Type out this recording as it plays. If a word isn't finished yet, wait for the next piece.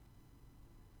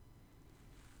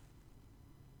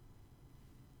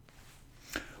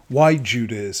Why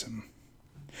Judaism?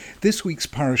 This week's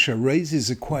parasha raises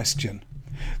a question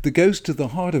that goes to the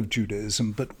heart of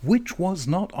Judaism, but which was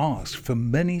not asked for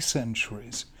many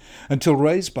centuries, until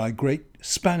raised by a great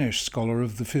Spanish scholar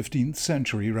of the 15th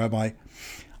century, Rabbi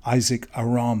Isaac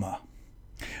Arama.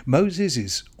 Moses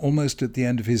is almost at the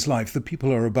end of his life. The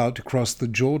people are about to cross the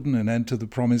Jordan and enter the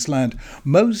Promised Land.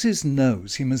 Moses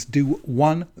knows he must do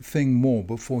one thing more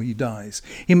before he dies.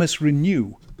 He must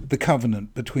renew the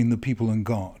covenant between the people and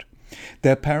God.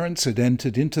 Their parents had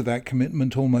entered into that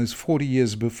commitment almost 40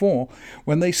 years before,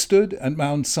 when they stood at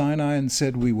Mount Sinai and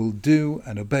said, "We will do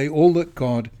and obey all that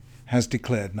God has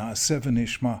declared." Na'aseh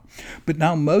v'nishma. But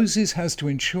now Moses has to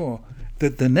ensure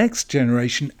that the next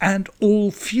generation and all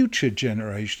future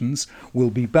generations will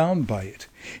be bound by it.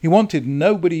 He wanted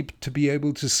nobody to be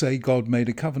able to say, "God made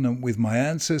a covenant with my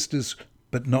ancestors,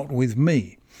 but not with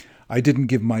me. I didn't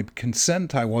give my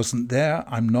consent, I wasn't there,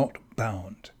 I'm not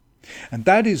bound." And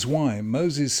that is why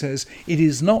Moses says, "It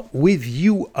is not with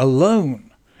you alone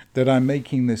that I'm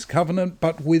making this covenant,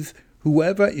 but with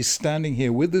whoever is standing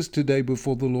here with us today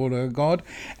before the Lord our God,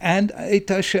 and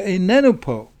et asher einenu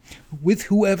po, with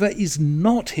whoever is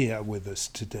not here with us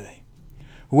today."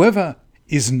 Whoever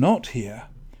is not here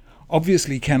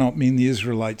obviously cannot mean the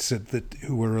Israelites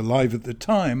who were alive at the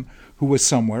time, who were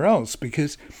somewhere else,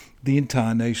 because the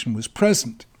entire nation was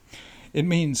present. It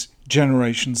means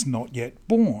generations not yet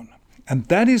born. And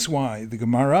that is why the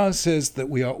Gemara says that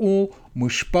we are all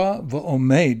mushpa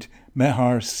v'omed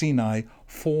mehar Sinai,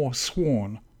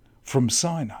 forsworn from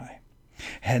Sinai.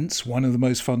 Hence, one of the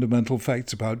most fundamental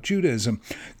facts about Judaism.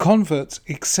 Converts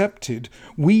accepted,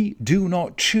 we do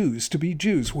not choose to be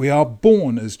Jews. We are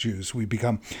born as Jews. We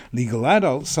become legal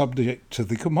adults subject to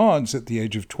the commands at the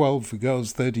age of 12 for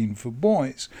girls, 13 for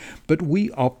boys. But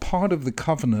we are part of the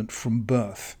covenant from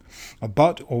birth. A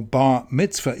bat or bar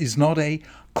mitzvah is not a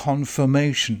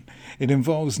confirmation. It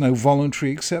involves no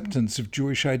voluntary acceptance of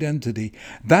Jewish identity.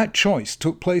 That choice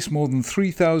took place more than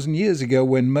 3,000 years ago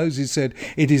when Moses said,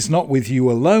 "It is not with you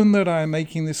alone that I am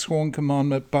making this sworn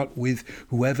commandment, but with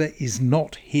whoever is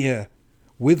not here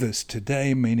with us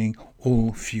today," meaning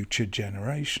all future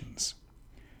generations.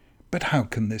 But how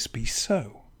can this be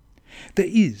so? There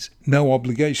is no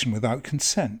obligation without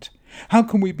consent. How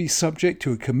can we be subject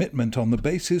to a commitment on the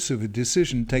basis of a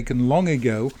decision taken long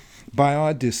ago by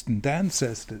our distant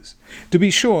ancestors? To be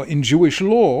sure, in Jewish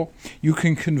law, you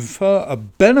can confer a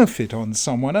benefit on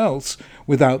someone else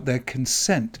without their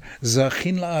consent.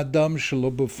 Zachin la'adam shelo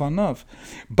b'fanav.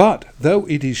 But though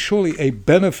it is surely a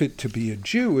benefit to be a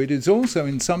Jew, it is also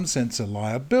in some sense a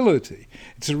liability.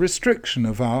 It's a restriction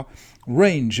of our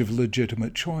range of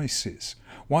legitimate choices.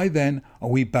 Why then are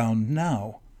we bound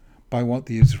now by what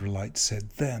the Israelites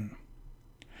said then?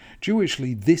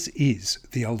 Jewishly, this is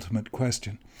the ultimate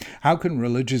question. How can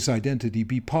religious identity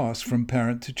be passed from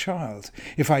parent to child?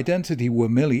 If identity were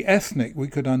merely ethnic, we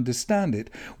could understand it.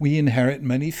 We inherit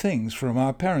many things from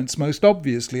our parents, most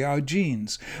obviously our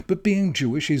genes. But being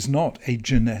Jewish is not a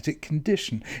genetic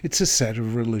condition. It's a set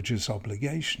of religious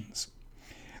obligations.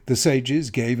 The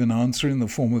sages gave an answer in the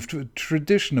form of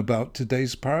tradition about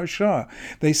today's parashah.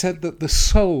 They said that the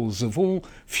souls of all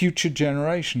future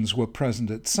generations were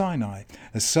present at Sinai.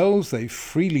 As souls, they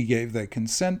freely gave their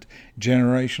consent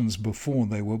generations before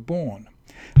they were born.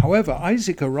 However,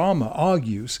 Isaac Arama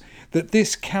argues that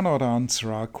this cannot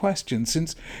answer our question,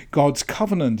 since God's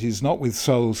covenant is not with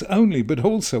souls only, but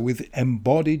also with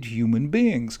embodied human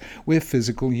beings. We're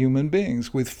physical human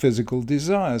beings with physical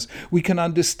desires. We can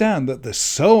understand that the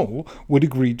soul would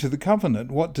agree to the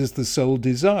covenant. What does the soul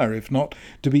desire, if not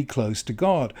to be close to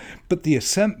God? But the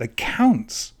assent that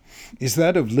counts is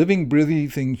that of living,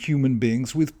 breathing human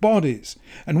beings with bodies.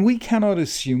 And we cannot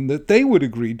assume that they would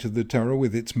agree to the Torah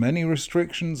with its many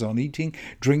restrictions on eating,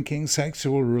 drinking,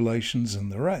 sexual relations,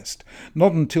 and the rest.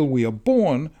 Not until we are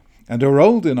born and are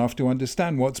old enough to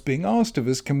understand what's being asked of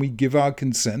us can we give our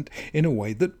consent in a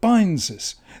way that binds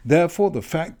us. Therefore, the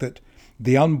fact that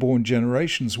the unborn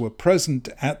generations were present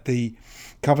at the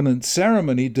covenant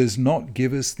ceremony does not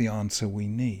give us the answer we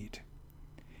need.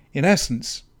 In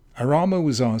essence, Arama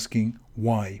was asking,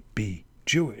 why be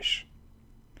Jewish?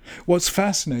 What's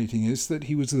fascinating is that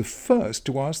he was the first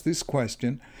to ask this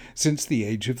question since the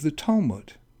age of the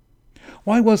Talmud.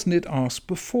 Why wasn't it asked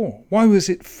before? Why was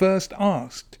it first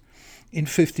asked in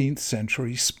 15th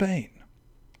century Spain?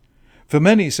 For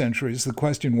many centuries, the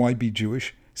question, why be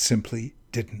Jewish, simply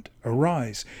didn't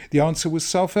arise. The answer was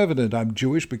self-evident. I'm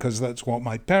Jewish because that's what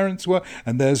my parents were,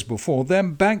 and theirs before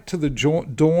them, back to the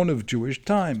dawn of Jewish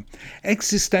time.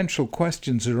 Existential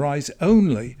questions arise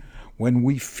only when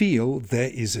we feel there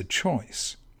is a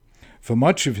choice. For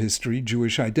much of history,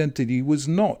 Jewish identity was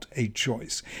not a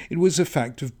choice. It was a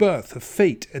fact of birth, a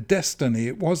fate, a destiny.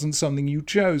 It wasn't something you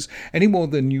chose any more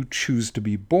than you choose to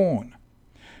be born.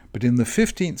 But in the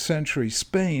 15th century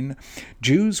Spain,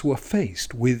 Jews were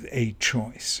faced with a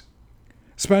choice.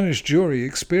 Spanish Jewry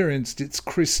experienced its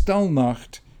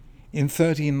Kristallnacht in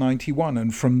 1391,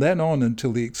 and from then on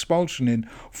until the expulsion in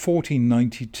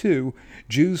 1492,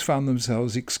 Jews found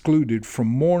themselves excluded from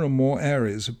more and more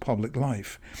areas of public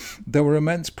life. There were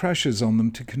immense pressures on them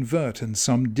to convert, and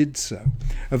some did so.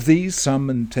 Of these, some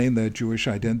maintained their Jewish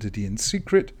identity in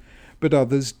secret, but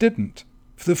others didn't.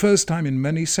 For the first time in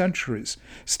many centuries,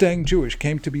 staying Jewish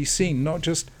came to be seen not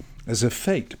just as a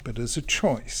fate, but as a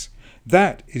choice.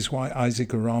 That is why Isaac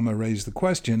Arama raised the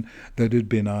question that had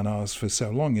been unasked for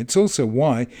so long. It's also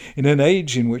why, in an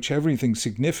age in which everything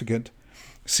significant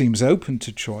seems open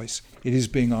to choice, it is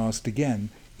being asked again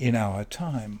in our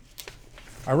time.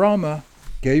 Arama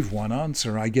gave one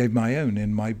answer. I gave my own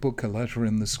in my book, A Letter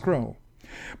in the Scroll.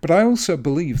 But I also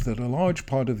believe that a large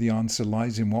part of the answer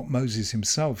lies in what Moses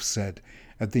himself said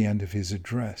at the end of his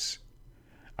address.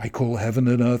 I call heaven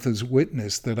and earth as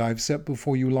witness that I have set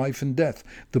before you life and death,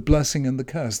 the blessing and the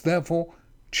curse. Therefore,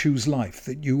 choose life,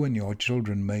 that you and your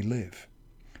children may live.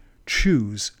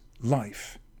 Choose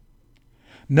life.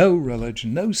 No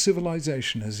religion, no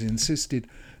civilization has insisted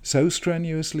so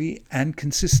strenuously and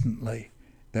consistently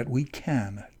that we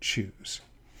can choose.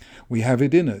 We have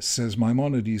it in us, says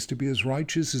Maimonides, to be as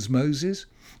righteous as Moses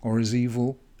or as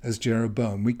evil as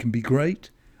Jeroboam. We can be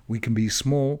great, we can be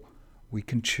small, we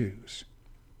can choose.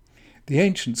 The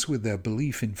ancients, with their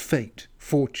belief in fate,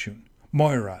 fortune,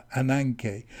 Moira,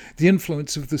 Ananke, the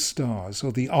influence of the stars,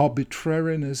 or the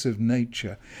arbitrariness of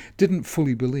nature, didn't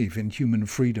fully believe in human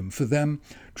freedom. For them,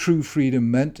 true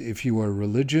freedom meant, if you were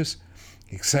religious,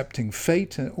 accepting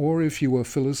fate, or if you were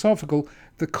philosophical,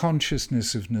 the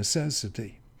consciousness of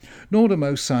necessity. Nor do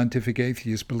most scientific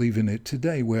atheists believe in it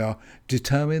today. We are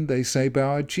determined, they say, by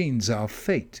our genes. Our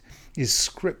fate is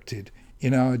scripted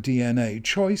in our DNA.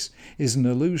 Choice is an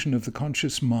illusion of the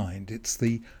conscious mind. It's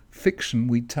the fiction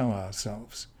we tell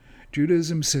ourselves.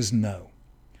 Judaism says no.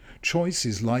 Choice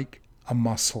is like a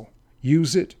muscle.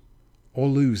 Use it or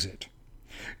lose it.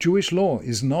 Jewish law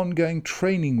is an ongoing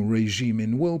training regime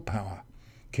in willpower.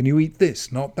 Can you eat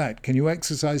this, not that? Can you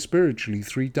exercise spiritually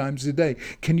 3 times a day?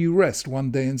 Can you rest 1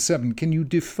 day in 7? Can you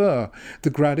defer the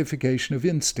gratification of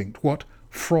instinct, what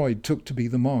Freud took to be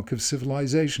the mark of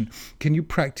civilization? Can you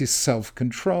practice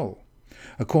self-control?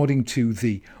 According to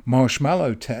the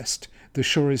marshmallow test, the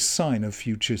surest sign of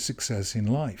future success in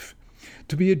life.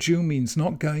 To be a Jew means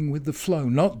not going with the flow,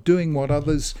 not doing what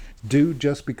others do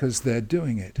just because they're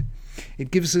doing it.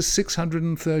 It gives us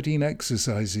 613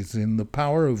 exercises in the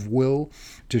power of will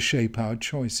to shape our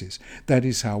choices. That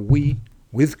is how we,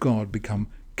 with God, become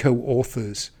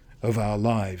co-authors of our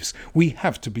lives. We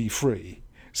have to be free,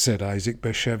 said Isaac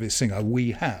Bashevis Singer.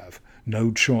 We have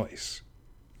no choice.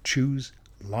 Choose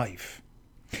life.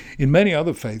 In many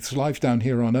other faiths, life down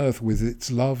here on earth with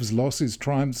its loves, losses,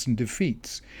 triumphs and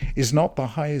defeats is not the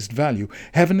highest value.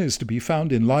 Heaven is to be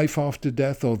found in life after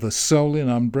death, or the soul in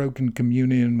unbroken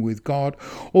communion with God,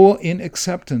 or in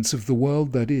acceptance of the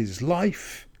world that is.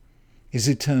 Life is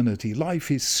eternity.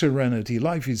 Life is serenity.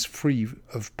 Life is free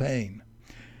of pain.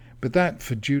 But that,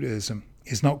 for Judaism,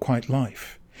 is not quite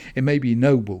life. It may be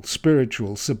noble,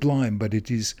 spiritual, sublime, but it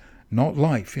is not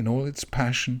life in all its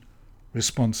passion,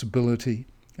 responsibility,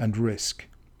 and risk.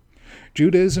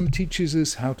 Judaism teaches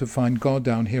us how to find God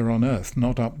down here on earth,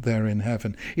 not up there in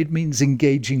heaven. It means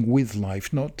engaging with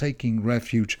life, not taking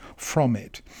refuge from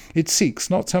it. It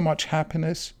seeks not so much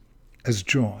happiness as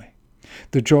joy.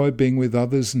 The joy of being with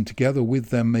others and together with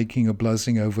them making a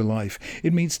blessing over life.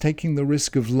 It means taking the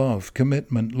risk of love,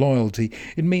 commitment, loyalty.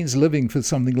 It means living for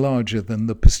something larger than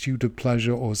the pursuit of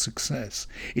pleasure or success.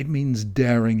 It means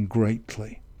daring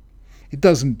greatly. It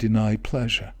doesn't deny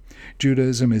pleasure.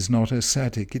 Judaism is not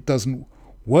ascetic. It doesn't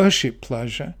worship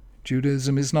pleasure.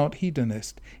 Judaism is not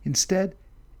hedonist. Instead,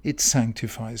 it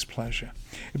sanctifies pleasure.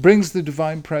 It brings the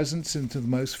divine presence into the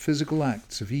most physical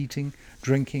acts of eating,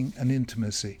 drinking, and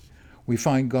intimacy. We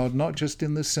find God not just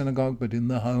in the synagogue, but in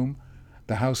the home,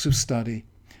 the house of study,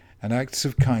 and acts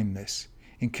of kindness,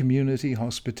 in community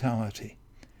hospitality,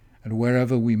 and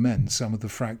wherever we mend some of the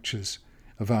fractures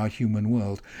of our human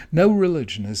world. No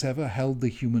religion has ever held the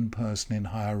human person in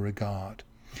higher regard.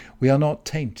 We are not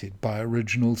tainted by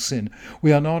original sin.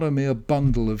 We are not a mere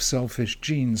bundle of selfish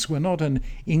genes. We're not an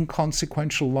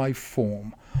inconsequential life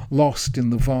form, lost in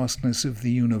the vastness of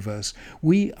the universe.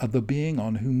 We are the being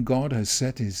on whom God has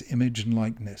set his image and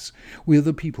likeness. We are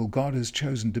the people God has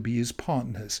chosen to be his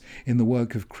partners in the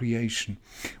work of creation.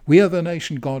 We are the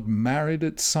nation God married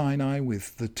at Sinai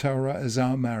with the Torah as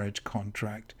our marriage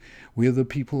contract. We are the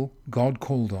people God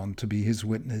called on to be his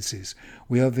witnesses.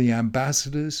 We are the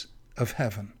ambassadors of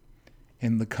heaven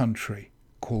in the country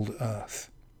called earth.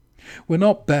 We're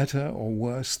not better or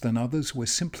worse than others. We're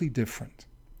simply different.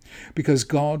 Because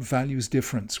God values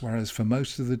difference, whereas for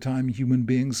most of the time human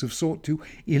beings have sought to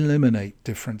eliminate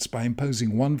difference by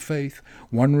imposing one faith,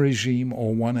 one regime,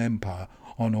 or one empire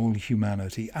on all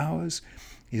humanity. Ours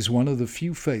is one of the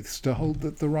few faiths to hold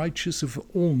that the righteous of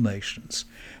all nations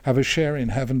have a share in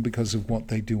heaven because of what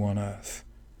they do on earth.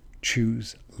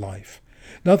 Choose life.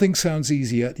 Nothing sounds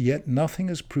easier, yet nothing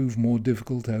has proved more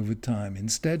difficult over time.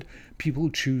 Instead, people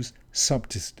choose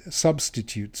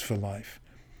substitutes for life.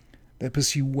 They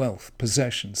pursue wealth,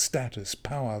 possession, status,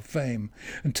 power, fame,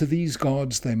 and to these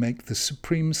gods they make the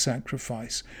supreme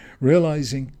sacrifice,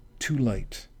 realizing too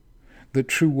late that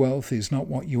true wealth is not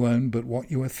what you own but what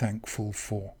you are thankful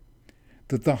for,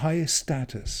 that the highest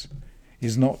status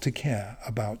is not to care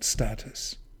about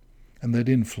status, and that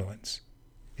influence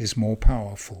is more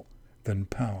powerful than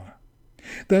power.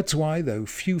 That's why, though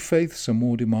few faiths are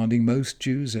more demanding, most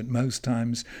Jews at most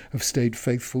times have stayed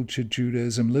faithful to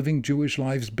Judaism, living Jewish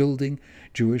lives, building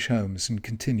Jewish homes, and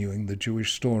continuing the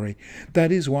Jewish story.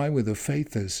 That is why, with a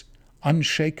faith as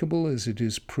unshakable as it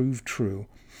is proved true,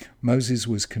 Moses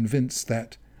was convinced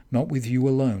that, not with you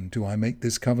alone do I make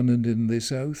this covenant and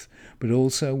this oath, but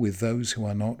also with those who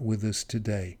are not with us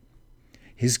today.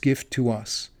 His gift to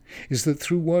us is that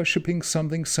through worshipping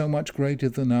something so much greater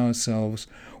than ourselves,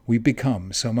 we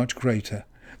become so much greater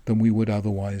than we would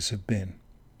otherwise have been.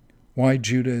 Why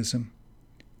Judaism?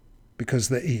 Because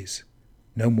there is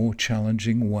no more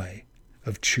challenging way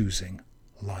of choosing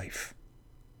life.